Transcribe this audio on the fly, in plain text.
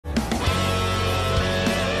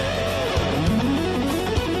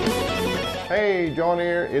Hey, John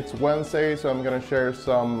here. It's Wednesday, so I'm gonna share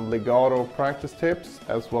some legato practice tips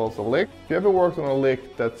as well as a lick. If you ever worked on a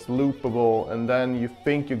lick that's loopable and then you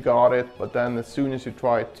think you got it, but then as soon as you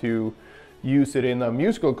try to use it in a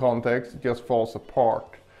musical context, it just falls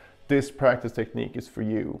apart. This practice technique is for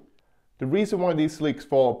you. The reason why these licks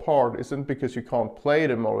fall apart isn't because you can't play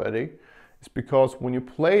them already. It's because when you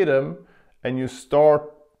play them and you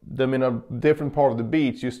start them in a different part of the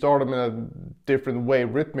beats, you start them in a different way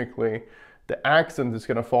rhythmically, the accent is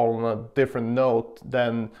going to fall on a different note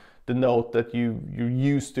than the note that you're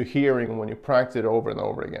used to hearing when you practice it over and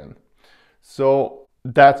over again. So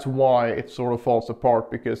that's why it sort of falls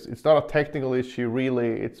apart, because it's not a technical issue really,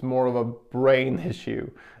 it's more of a brain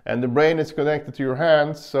issue. And the brain is connected to your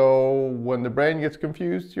hands, so when the brain gets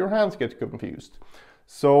confused, your hands get confused.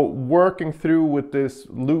 So working through with this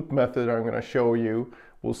loop method I'm going to show you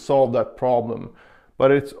will solve that problem. But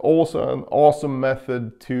it's also an awesome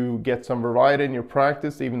method to get some variety in your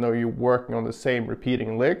practice, even though you're working on the same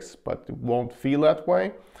repeating licks, but it won't feel that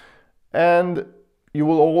way. And you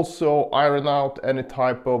will also iron out any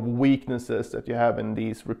type of weaknesses that you have in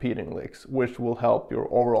these repeating licks, which will help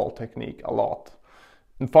your overall technique a lot.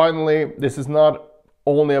 And finally, this is not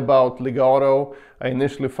only about legato. I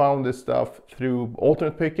initially found this stuff through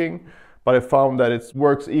alternate picking, but I found that it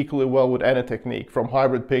works equally well with any technique, from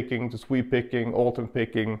hybrid picking to sweep picking, alternate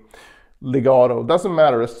picking, legato. Doesn't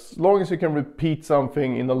matter, as long as you can repeat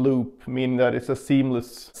something in a loop, meaning that it's a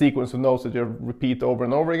seamless sequence of notes that you repeat over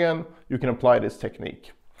and over again, you can apply this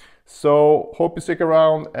technique. So hope you stick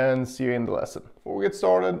around and see you in the lesson. Before we get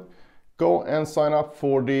started, go and sign up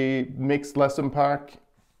for the mixed lesson pack.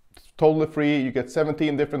 It's totally free. You get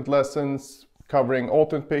 17 different lessons covering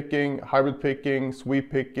alternate picking, hybrid picking, sweep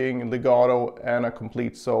picking, legato, and a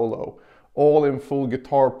complete solo. All in full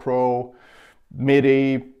Guitar Pro,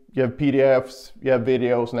 MIDI, you have PDFs, you have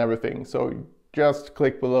videos and everything. So just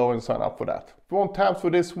click below and sign up for that. If you want tabs for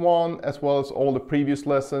this one, as well as all the previous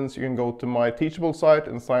lessons, you can go to my Teachable site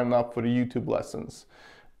and sign up for the YouTube lessons.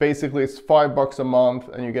 Basically, it's $5 a month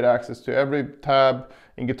and you get access to every tab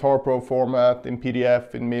in Guitar Pro format, in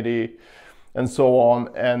PDF, in MIDI, and so on,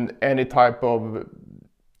 and any type of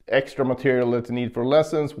extra material that you need for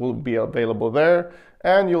lessons will be available there,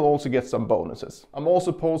 and you'll also get some bonuses. I'm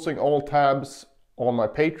also posting all tabs on my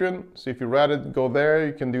Patreon, so if you're ready to go there,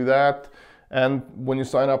 you can do that. And when you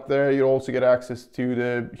sign up there, you also get access to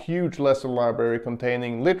the huge lesson library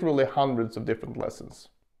containing literally hundreds of different lessons.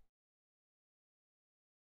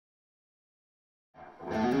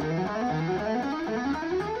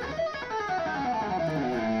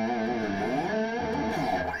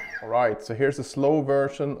 Alright, so here's a slow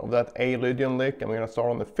version of that A Lydian lick, and we're going to start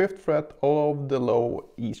on the 5th fret of the low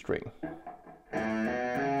E string.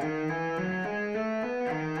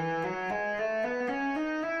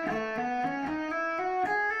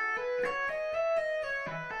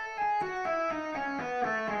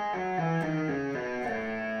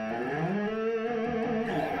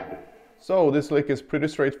 So this lick is pretty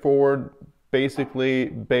straightforward, basically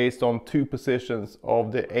based on 2 positions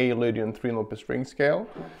of the A Lydian 3-note per string scale.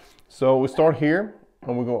 So we start here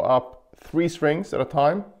and we go up 3 strings at a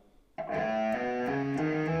time.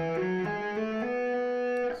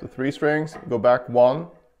 So 3 strings, go back 1.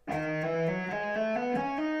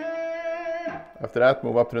 After that,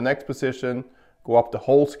 move up to the next position, go up the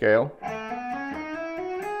whole scale.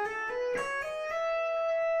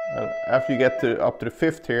 And after you get up to the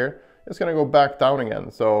 5th here, it's going to go back down again.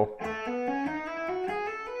 So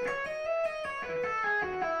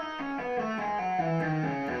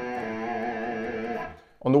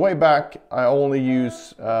on the way back, I only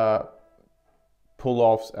use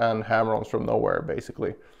pull-offs and hammer-ons from nowhere,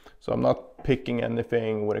 basically. So I'm not picking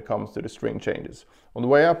anything when it comes to the string changes. On the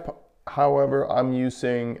way up, however, I'm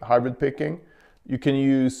using hybrid picking. You can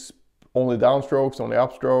use only downstrokes, only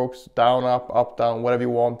upstrokes, down, up, down, whatever you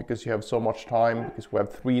want, because you have so much time, because we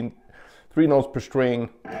have three notes per string.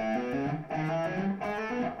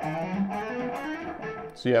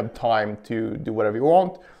 So you have time to do whatever you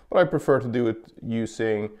want, but I prefer to do it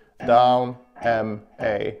using down, M,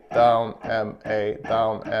 A, down, M, A,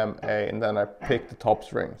 down, M, A, and then I pick the top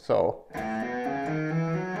string. So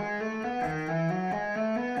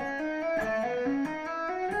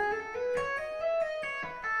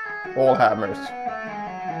all hammers,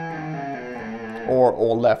 or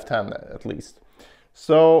all left hand at least.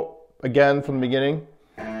 So again from the beginning.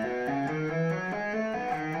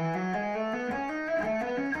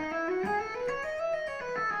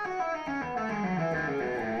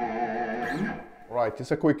 Right,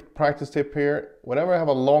 just a quick practice tip here. Whenever I have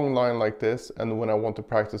a long line like this and when I want to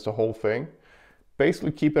practice the whole thing,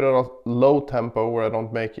 basically keep it at a low tempo where I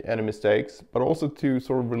don't make any mistakes, but also to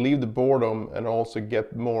sort of relieve the boredom and also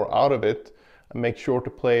get more out of it and make sure to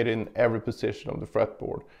play it in every position of the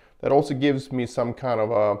fretboard. That also gives me some kind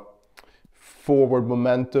of a forward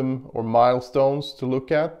momentum or milestones to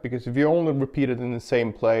look at, because if you only repeat it in the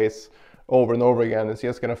same place over and over again, it's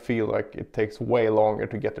just gonna feel like it takes way longer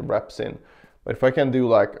to get the reps in. But if I can do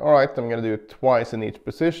like, all right, I'm gonna do it twice in each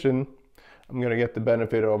position, I'm gonna get the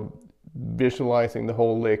benefit of visualizing the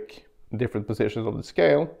whole lick in different positions of the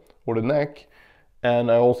scale or the neck,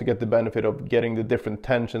 and I also get the benefit of getting the different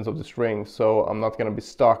tensions of the string, so I'm not gonna be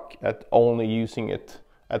stuck at only using it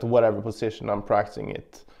at whatever position I'm practicing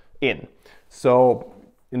it in. So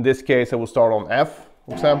in this case I will start on F,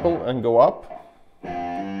 for example, and go up.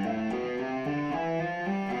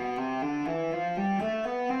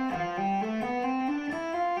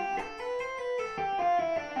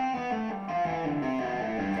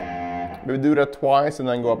 We do that twice and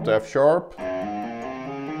then go up to F sharp.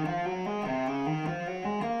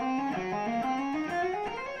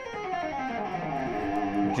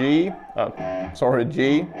 G,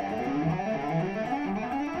 G.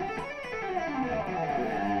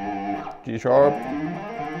 G sharp.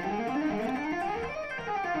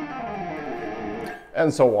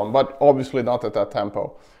 And so on, but obviously not at that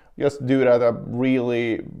tempo. Just do it at a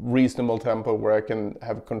really reasonable tempo where I can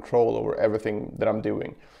have control over everything that I'm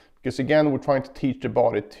doing. Because again, we're trying to teach the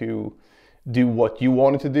body to do what you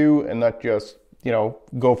want it to do and not just, you know,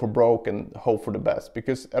 go for broke and hope for the best.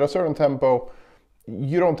 Because at a certain tempo,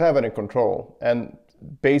 you don't have any control. And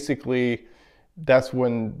basically, that's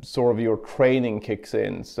when sort of your training kicks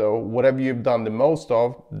in. So whatever you've done the most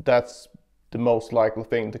of, that's the most likely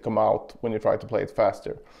thing to come out when you try to play it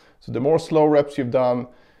faster. So the more slow reps you've done,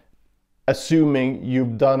 assuming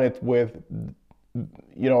you've done it with,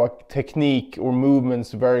 you know, a technique or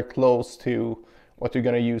movements very close to what you're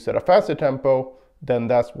going to use at a faster tempo, then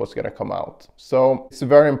that's what's going to come out. So it's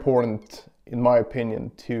very important, in my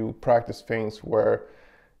opinion, to practice things where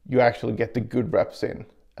you actually get the good reps in,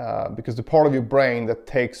 because the part of your brain that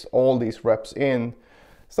takes all these reps in,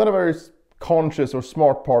 it's not a very conscious or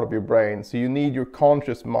smart part of your brain. So you need your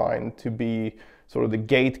conscious mind to be sort of the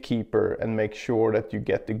gatekeeper and make sure that you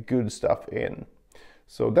get the good stuff in.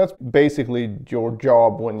 So that's basically your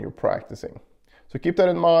job when you're practicing. So keep that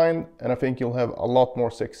in mind, and I think you'll have a lot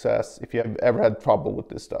more success if you have ever had trouble with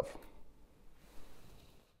this stuff.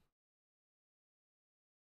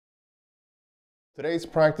 Today's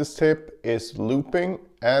practice tip is looping,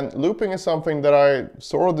 and looping is something that I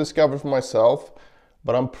sort of discovered for myself,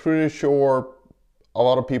 but I'm pretty sure a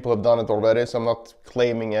lot of people have done it already, so I'm not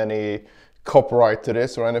claiming any copyright to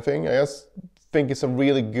this or anything. I just think it's a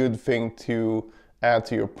really good thing to add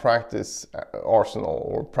to your practice arsenal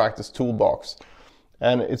or practice toolbox,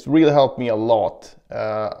 and it's really helped me a lot.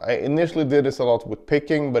 I initially did this a lot with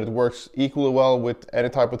picking, but it works equally well with any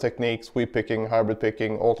type of technique: sweep picking, hybrid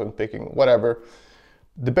picking, alternate picking, whatever.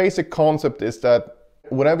 The basic concept is that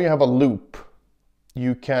whenever you have a loop,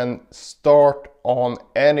 you can start on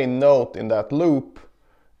any note in that loop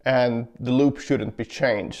and the loop shouldn't be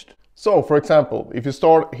changed. So for example, if you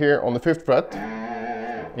start here on the 5th fret,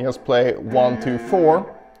 you just play 1, 2,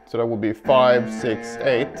 4, so that would be 5, 6,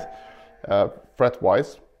 8 fret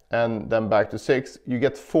wise, and then back to 6, you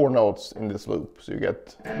get 4 notes in this loop. So you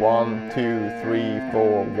get 1, 2, 3,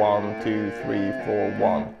 4, 1, 2, 3, 4,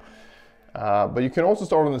 1. But you can also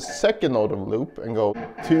start on the 2nd note of the loop and go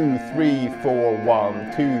 2, 3, 4,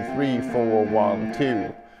 1, 2, 3, 4, 1,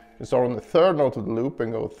 2. You start on the 3rd note of the loop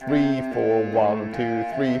and go 3, 4, 1, 2,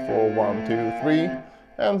 3, 4, 1, 2, 3.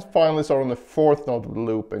 And finally start on the 4th note of the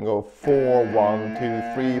loop and go 4, 1, 2,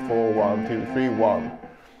 3, 4, 1, 2, 3, 1.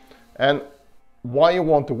 And why you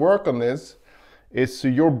want to work on this is so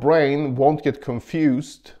your brain won't get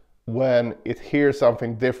confused when it hears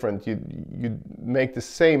something different. You make the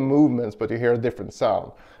same movements, but you hear a different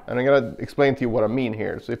sound. And I'm gonna explain to you what I mean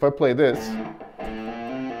here. So if I play this,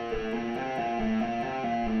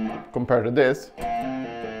 compared to this,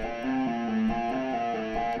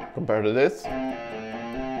 compared to this,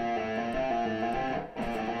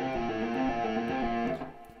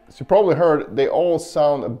 as you probably heard, they all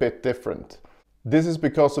sound a bit different. This is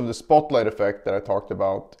because of the spotlight effect that I talked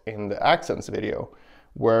about in the accents video,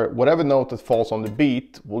 where whatever note that falls on the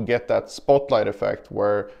beat will get that spotlight effect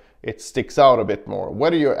where it sticks out a bit more,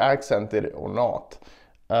 whether you accented it or not.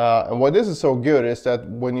 And why this is so good is that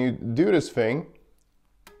when you do this thing,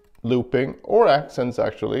 looping, or accents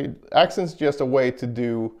actually, accents is just a way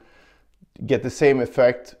to get the same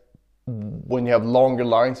effect when you have longer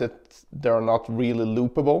lines that they're not really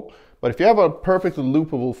loopable. But if you have a perfectly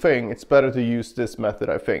loopable thing, it's better to use this method,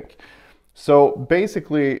 I think. So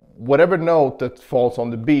basically, whatever note that falls on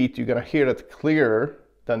the beat, you're gonna hear that clearer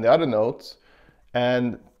than the other notes.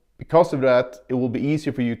 And because of that, it will be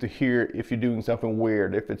easier for you to hear if you're doing something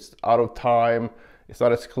weird, if it's out of time, it's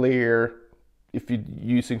not as clear, if you're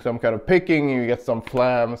using some kind of picking, you get some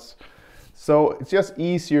flams. So it's just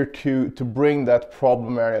easier to bring that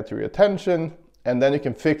problem area to your attention, and then you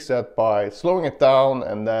can fix that by slowing it down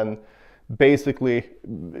and then basically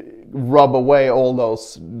rub away all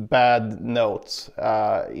those bad notes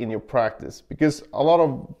in your practice. Because a lot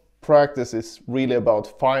of practice is really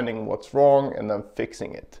about finding what's wrong and then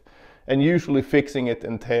fixing it. And usually fixing it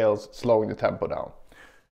entails slowing the tempo down.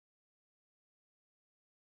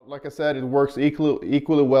 Like I said, it works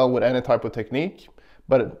equally well with any type of technique,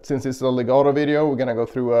 but since it's a legato video, we're gonna go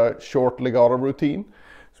through a short legato routine.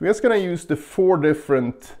 So we're just gonna use the 4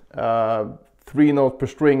 different 3-note per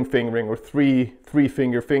string fingering, or three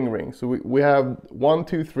finger fingering. So we have 1,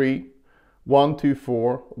 2, 3, 1, 2,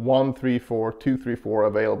 4, 1, 3, 4, 2, 3, 4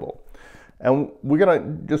 available. And we're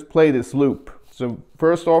gonna just play this loop. So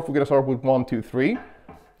first off, we're gonna start with 1, 2, 3.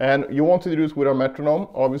 And you want to do this with a metronome,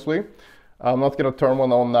 obviously. I'm not gonna turn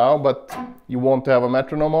one on now, but you want to have a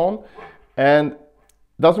metronome on. And it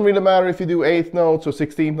doesn't really matter if you do 8th notes or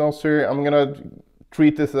 16th notes here. I'm gonna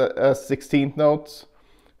treat this as 16th notes.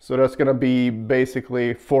 So that's gonna be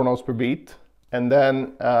basically 4 notes per beat. And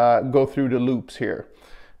then go through the loops here.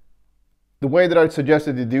 The way that I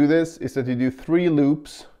suggested you do this is that you do 3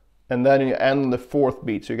 loops and then you end on the 4th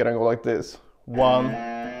beat. So you're gonna go like this. 1,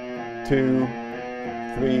 2,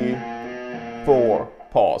 3, 4,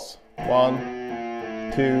 pause. 1,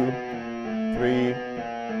 2, 3,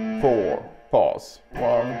 4, pause.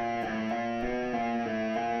 1,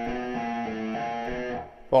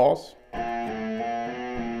 pause.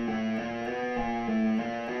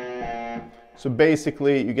 So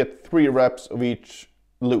basically you get 3 reps of each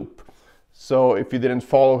loop. So if you didn't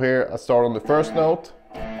follow here, I start on the 1st note,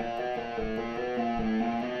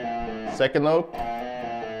 2nd note,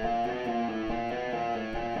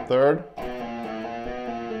 3rd,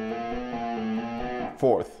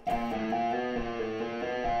 4th.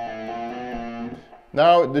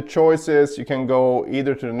 Now the choice is you can go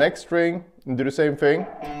either to the next string and do the same thing,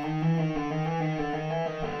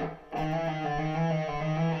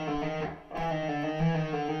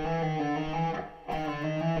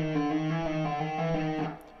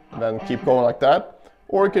 then keep going like that,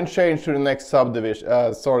 or you can change to the next subdivision,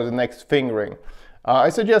 the next fingering. I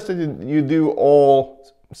suggest that you do all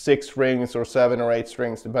 6 strings or 7 or 8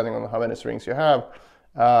 strings, depending on how many strings you have,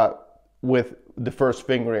 with the first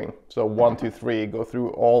fingering. So 1, 2, 3, go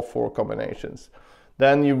through all 4 combinations.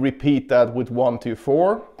 Then you repeat that with 1, 2,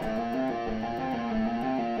 4.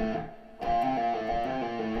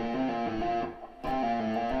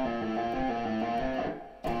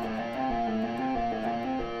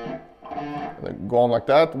 Go on like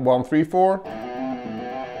that, 1, 3, 4.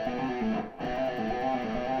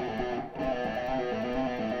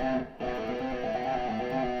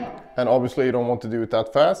 And obviously you don't want to do it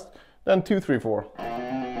that fast. Then 2, 3, 4.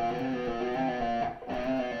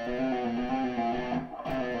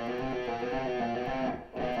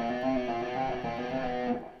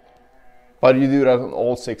 But you do that on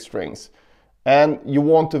all 6 strings. And you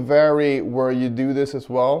want to vary where you do this as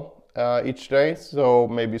well. Each day, so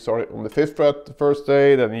maybe start on the 5th fret the first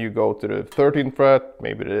day, then you go to the 13th fret,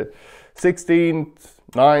 maybe the 16th,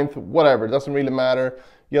 9th, whatever, it doesn't really matter.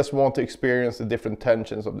 You just want to experience the different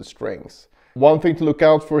tensions of the strings. One thing to look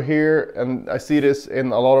out for here, and I see this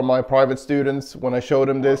in a lot of my private students, when I show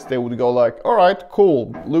them this, they would go like, all right,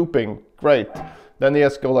 cool, looping, great. Then they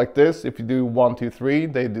just go like this. If you do 1, 2, 3,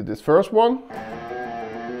 they do this first one.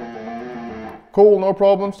 Cool, no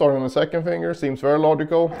problem, starting on the 2nd finger, seems very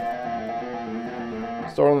logical.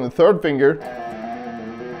 Start on the 3rd finger,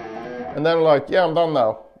 and then like, yeah, I'm done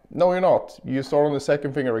now. No, you're not. You start on the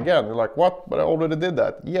 2nd finger again. You're like, what? But I already did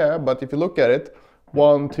that. Yeah, but if you look at it,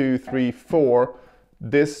 1, 2, 3, 4,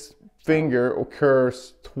 this finger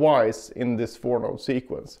occurs twice in this 4-note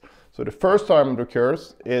sequence. So the first time it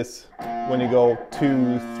occurs is when you go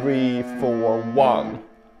 2, 3, 4, 1,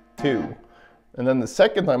 2. And then the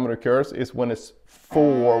second time it occurs is when it's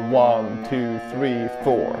 4, 1, 2, 3,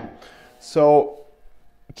 4. So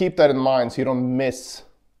keep that in mind so you don't miss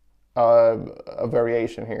a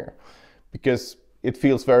variation here, because it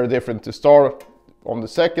feels very different to start on the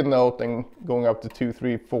 2nd note and going up to 2,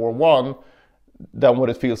 3, 4, 1 than what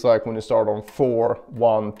it feels like when you start on 4,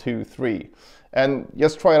 1, 2, 3. And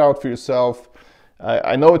just try it out for yourself.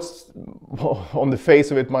 I know it's on the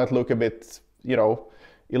face of it might look a bit, you know,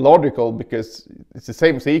 illogical because it's the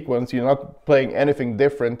same sequence. You're not playing anything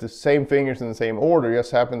different. The same fingers in the same order,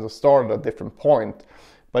 just happens to start at a different point.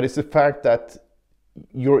 But it's the fact that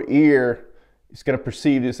your ear is going to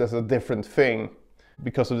perceive this as a different thing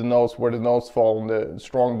because of the notes, where the notes fall on the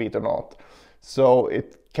strong beat or not. So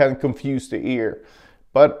it can confuse the ear.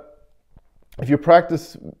 But if you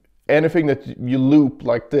practice anything that you loop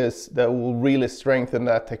like this, that will really strengthen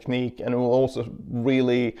that technique, and it will also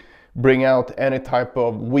really bring out any type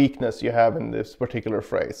of weakness you have in this particular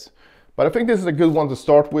phrase. But I think this is a good one to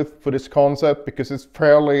start with for this concept, because it's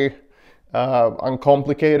fairly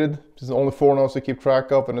uncomplicated. There's only 4 notes to keep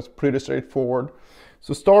track of, and it's pretty straightforward.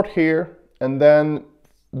 So start here, and then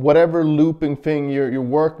whatever looping thing you're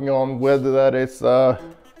working on, whether that is a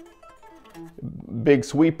big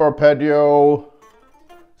sweep arpeggio,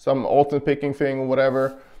 some alternate picking thing, or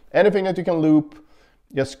whatever, anything that you can loop,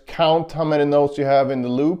 just count how many notes you have in the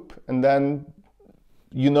loop, and then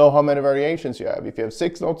you know how many variations you have. If you have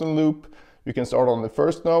 6 notes in the loop, you can start on the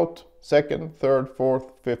first note, second, third,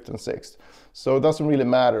 fourth, fifth, and sixth. So it doesn't really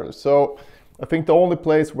matter. So I think the only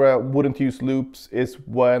place where I wouldn't use loops is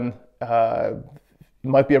when it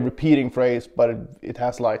might be a repeating phrase, but it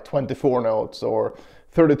has like 24 notes or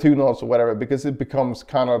 32 notes or whatever, because it becomes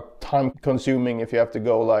kind of time consuming if you have to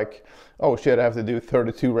go like, oh shit, I have to do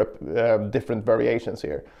 32 different variations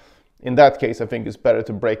here. In that case, I think it's better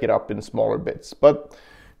to break it up in smaller bits. But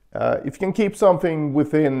if you can keep something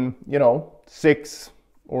within, 6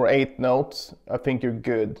 or 8 notes, I think you're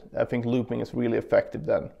good. I think looping is really effective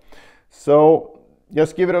then. So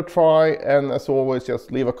just give it a try, and as always,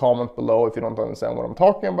 just leave a comment below if you don't understand what I'm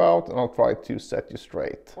talking about, and I'll try to set you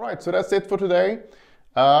straight. All right, so that's it for today.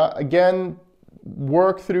 Again,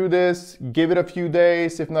 work through this, give it a few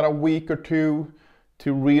days, if not a week or 2,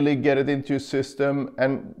 to really get it into your system.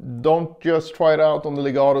 And don't just try it out on the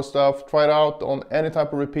legato stuff, try it out on any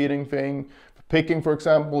type of repeating thing. For picking, for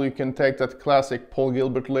example, you can take that classic Paul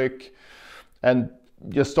Gilbert lick and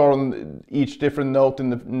just start on each different note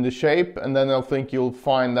in the shape, and then I think you'll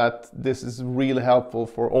find that this is really helpful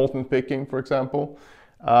for alternate picking, for example.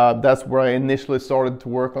 That's where I initially started to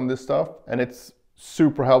work on this stuff, and it's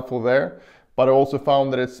super helpful there. But I also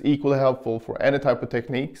found that it's equally helpful for any type of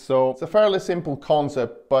technique. So it's a fairly simple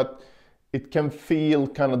concept, but it can feel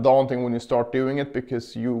kind of daunting when you start doing it,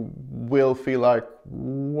 because you will feel like,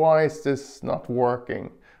 why is this not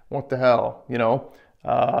working? What the hell,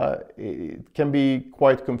 It can be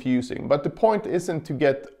quite confusing. But the point isn't to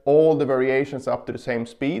get all the variations up to the same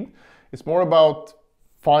speed. It's more about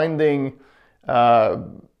finding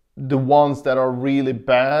the ones that are really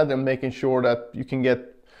bad and making sure that you can get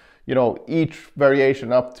each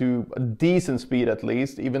variation up to a decent speed at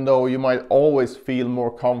least, even though you might always feel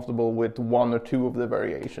more comfortable with 1 or 2 of the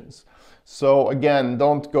variations. So again,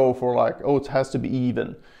 don't go for like, oh, it has to be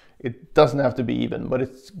even. It doesn't have to be even, but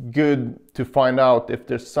it's good to find out if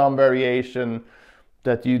there's some variation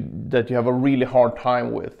that you have a really hard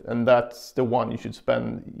time with, and that's the one you should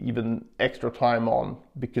spend even extra time on,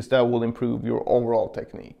 because that will improve your overall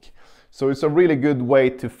technique. So it's a really good way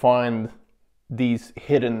to find these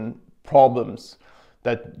hidden problems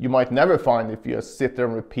that you might never find if you just sit there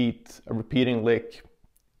and repeat a repeating lick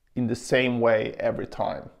in the same way every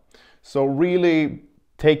time. So really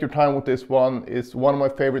take your time with this one. It's one of my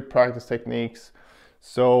favorite practice techniques.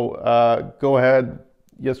 So go ahead,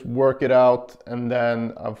 just work it out, and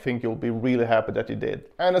then I think you'll be really happy that you did.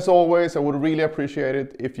 And as always, I would really appreciate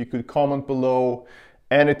it if you could comment below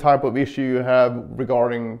any type of issue you have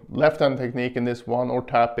regarding left-hand technique in this one, or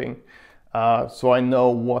tapping. So I know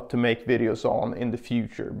what to make videos on in the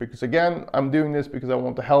future, because again, I'm doing this because I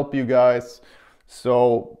want to help you guys.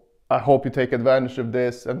 So I hope you take advantage of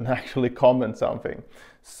this and actually comment something.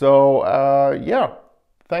 So yeah,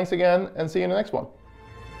 thanks again, and see you in the next one.